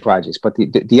writing projects. But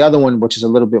the other one, which is a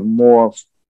little bit more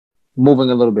moving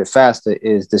a little bit faster,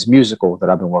 is this musical that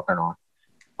I've been working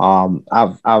on.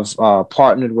 I've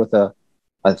partnered with a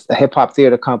hip hop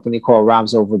theater company called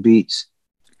Rhymes Over Beats,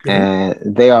 and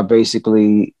they are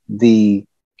basically the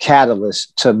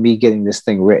catalyst to me getting this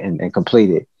thing written and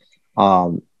completed.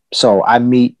 So I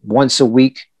meet once a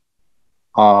week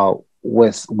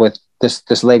with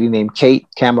this lady named Kate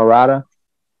Camerata.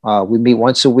 We meet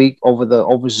once a week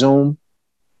over Zoom.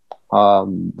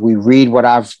 We read what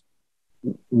I've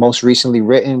most recently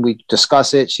written. We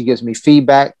discuss it. She gives me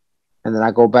feedback, and then I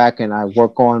go back and I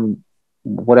work on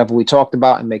whatever we talked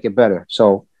about and make it better.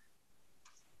 So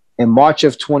in March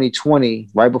of 2020,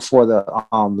 right before the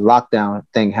lockdown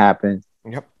thing happened,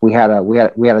 we had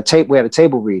a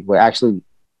table read where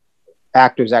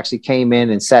actors actually came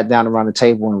in and sat down around the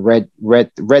table and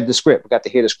read the script. We got to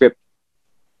hear the script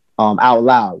out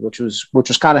loud, which was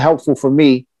kind of helpful for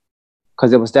me,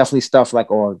 because there was definitely stuff like,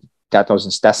 oh, that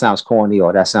sounds corny,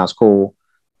 or that sounds cool.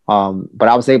 But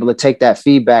I was able to take that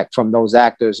feedback from those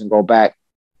actors and go back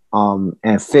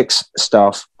and fix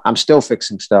stuff. I'm still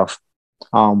fixing stuff.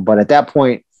 But at that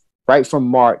point, right from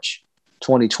March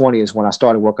 2020 is when I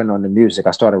started working on the music.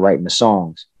 I started writing the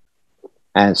songs.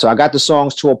 And so I got the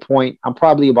songs to a point. I'm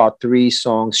probably about 3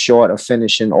 songs short of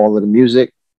finishing all of the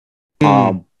music.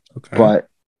 But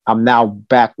I'm now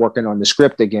back working on the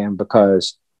script again,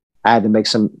 because I had to make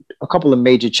a couple of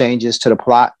major changes to the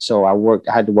plot. So I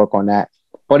had to work on that.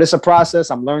 But it's a process.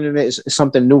 I'm learning it. It's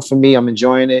something new for me. I'm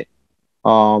enjoying it.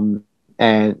 And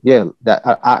yeah,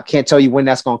 I can't tell you when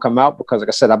that's going to come out, because like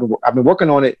I said, I've been working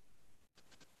on it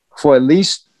for at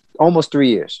least almost 3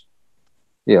 years.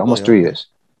 Yeah, almost 3 years.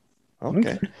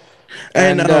 Okay.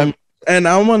 And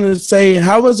I want to say,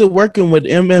 how was it working with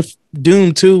MF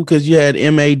Doom too? Because you had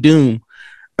MA Doom.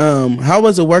 How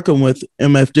was it working with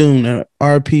MF Doom and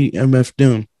RP MF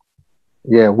Doom?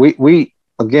 Yeah, we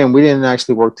didn't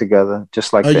actually work together,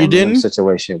 just like the Eminem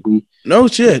situation. No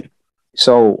shit.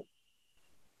 So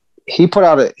he put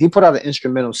out an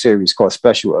instrumental series called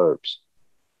Special Herbs.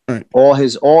 Right. All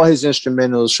his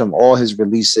instrumentals from all his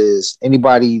releases,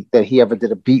 anybody that he ever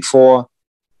did a beat for,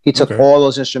 he took all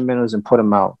those instrumentals and put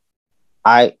them out.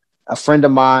 A friend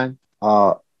of mine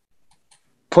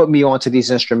put me onto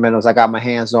these instrumentals. I got my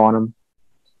hands on them,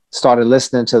 started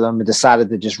listening to them, and decided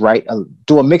to just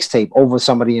do a mixtape over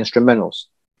some of the instrumentals.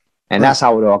 And that's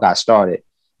how it all got started.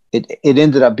 It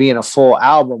ended up being a full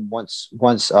album once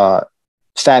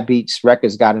Fat Beats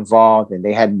Records got involved and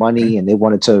they had money and they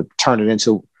wanted to turn it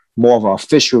into more of an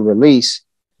official release.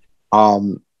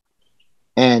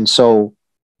 And so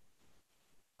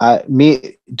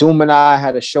Doom and I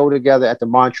had a show together at the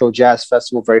Montreux Jazz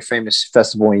Festival, very famous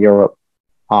festival in Europe.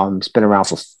 It's been around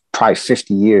for probably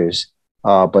 50 years.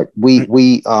 But we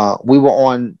were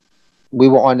on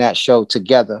that show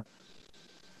together,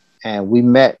 and we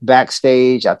met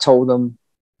backstage. I told him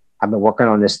I've been working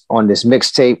on this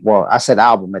mixtape. Well, I said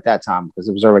album at that time because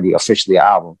it was already officially an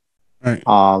album. Right.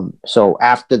 So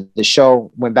after the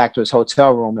show, went back to his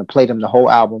hotel room and played him the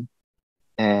whole album.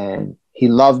 and he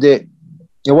loved it.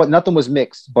 Nothing was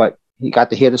mixed, but he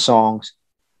got to hear the songs.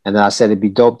 And then I said, it'd be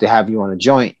dope to have you on a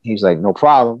joint. He's like, no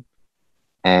problem.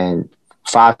 And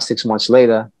 5-6 months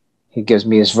later, he gives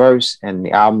me his verse and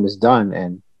the album is done.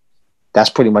 And that's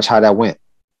pretty much how that went.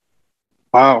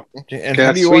 Wow. And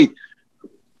how do you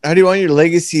want your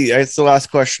legacy? That's the last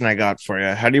question I got for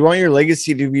you. How do you want your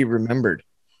legacy to be remembered?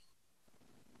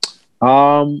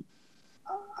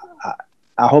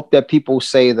 I hope that people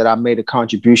say that I made a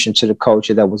contribution to the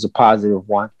culture that was a positive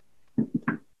one.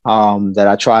 That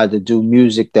I tried to do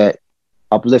music that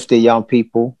uplifted young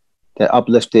people, that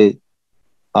uplifted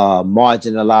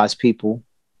marginalized people,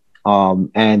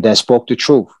 and that spoke the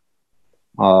truth.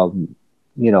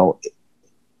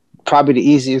 Probably the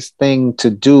easiest thing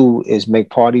to do is make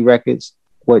party records,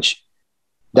 which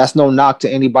that's no knock to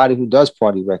anybody who does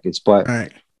party records, but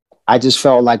right. I just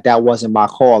felt like that wasn't my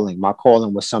calling. My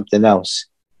calling was something else.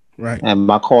 Right. And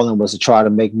my calling was to try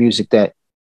to make music that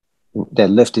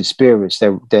lifted spirits,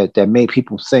 that made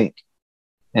people think.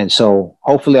 And so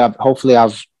hopefully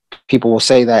people will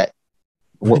say that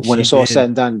when it's all said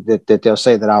and done, that they'll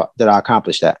say that I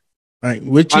accomplished that. Right.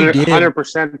 Which you did.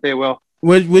 100% they will.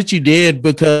 Which you did,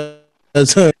 because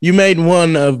you made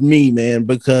one of me, man,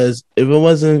 because if it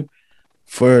wasn't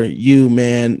for you,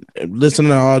 man, listening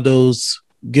to all those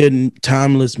good and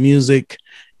timeless music,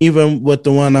 even with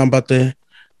the one I'm about to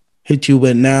hit you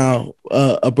with now,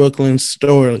 A Brooklyn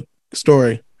Story,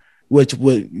 which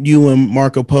with you and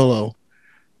Marco Polo,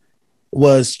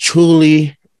 was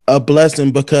truly a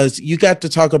blessing, because you got to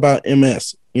talk about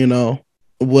MS,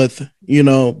 with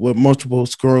multiple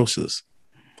sclerosis.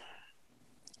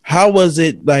 How was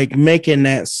it like making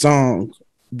that song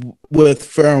with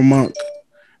Pharoah Monk?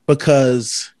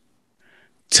 Because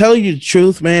tell you the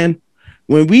truth, man,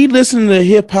 when we listen to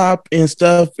hip hop and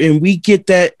stuff and we get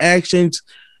that actions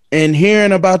and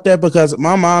hearing about that, because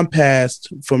my mom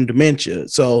passed from dementia.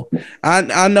 So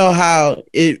I know how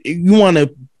you want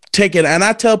to take it. And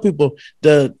I tell people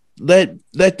to let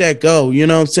that go, you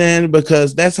know what I'm saying?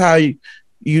 Because that's how you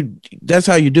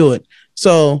do it.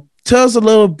 So tell us a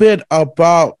little bit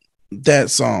about that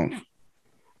song.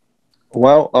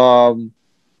 Well,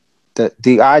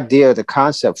 the idea, the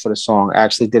concept for the song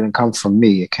actually didn't come from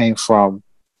me. It came from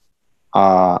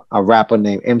a rapper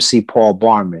named MC Paul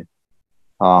Barman.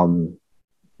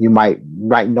 You might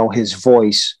know his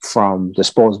voice from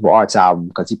Disposable Arts album,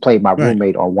 because he played my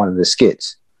roommate on one of the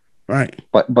skits. Right.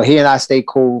 But he and I stayed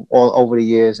cool all over the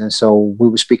years. And so we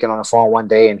were speaking on the phone one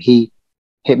day and he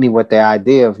hit me with the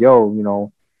idea of,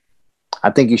 I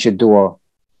think you should do a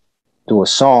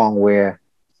song where,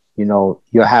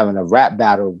 you're having a rap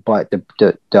battle, but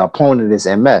the opponent is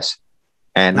MS.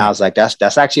 And I was like,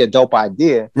 that's actually a dope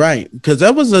idea. Right. Because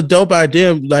that was a dope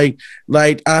idea. Like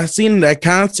I seen that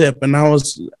concept and I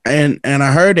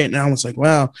heard it and I was like,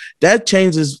 wow, that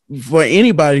changes for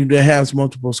anybody that has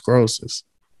multiple sclerosis.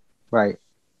 Right.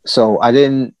 So I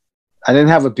didn't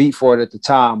have a beat for it at the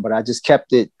time, but I just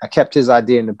kept it. I kept his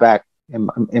idea in the back in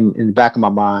the back of my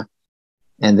mind.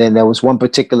 And then there was one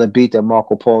particular beat that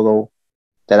Marco Polo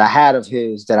that I had of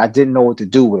his that I didn't know what to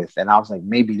do with. And I was like,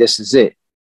 maybe this is it.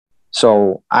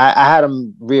 So I had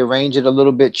him rearrange it a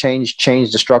little bit, change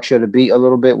the structure of the beat a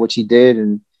little bit, which he did.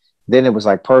 And then it was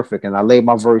like perfect. And I laid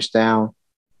my verse down.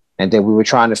 And then we were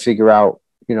trying to figure out,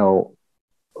 who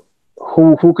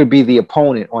could be the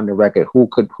opponent on the record, who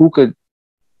could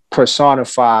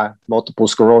personify multiple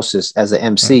sclerosis as an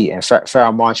MC. And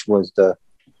Pharoah Monch was the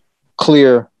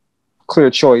clear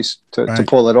choice to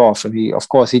pull it off. And he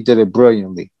did it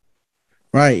brilliantly.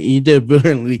 Right, he did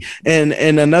brilliantly. And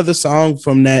another song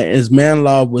from that is Man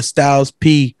Law with Styles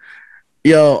P.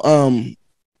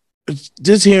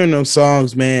 Just hearing those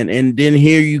songs, man, and then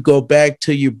here you go back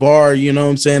to your bar, you know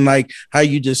what I'm saying? Like how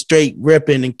you just straight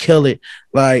ripping and kill it.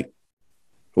 Like,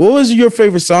 what was your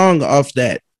favorite song off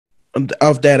that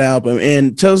album?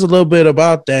 And tell us a little bit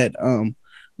about that,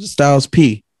 Styles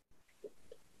P.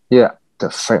 Yeah,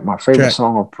 my favorite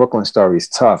song of Brooklyn Story is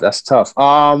tough. That's tough.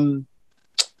 I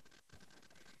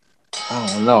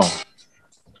don't know.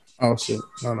 Oh shit!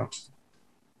 No.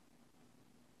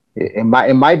 It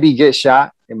might be Get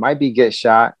Shot. It might be Get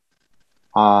Shot.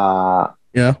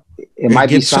 Yeah. It might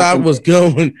Get be something. Shot was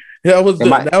going. That was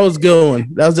going.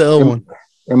 That was the other one.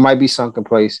 It might be Sunken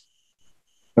Place.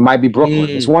 It might be Brooklyn.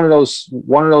 It's one of those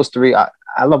three. I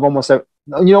love almost every.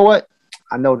 You know what?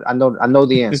 I know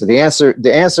the answer.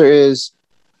 The answer is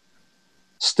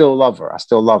Still Love Her. I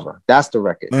Still Love Her. That's the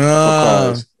record.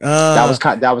 Because that was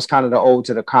kind of the ode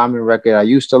to the Common record. I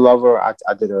Used to Love Her. I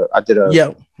did a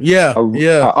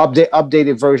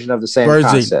updated version of the same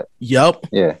concept. Yep.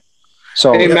 Yeah.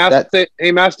 So hey,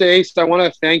 Masta Ace, I want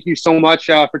to thank you so much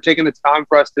for taking the time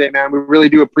for us today, man. We really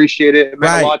do appreciate it. It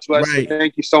meant a lot to us. Right.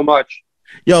 Thank you so much.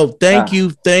 Yo, thank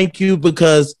you,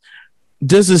 because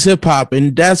this is hip hop,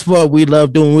 and that's what we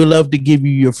love doing. We love to give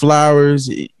you your flowers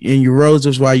and your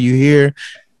roses while you're here,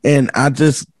 and I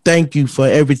just thank you for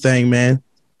everything, man.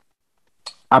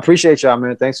 I appreciate y'all,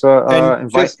 man. Thanks for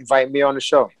inviting me on the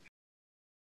show.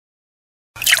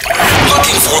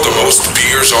 Looking for the most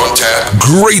beers on tap,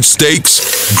 great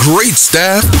steaks, great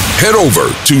staff? Head over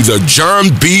to the John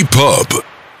B. Pub.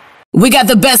 We got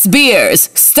the best beers,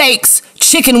 steaks,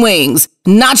 chicken wings,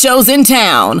 nachos in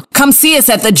town. Come see us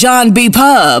at the John B.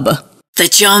 Pub. The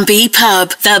John B. Pub,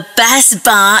 the best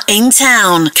bar in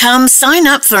town. Come sign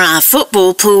up for our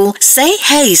football pool. Say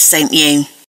Hey sent you.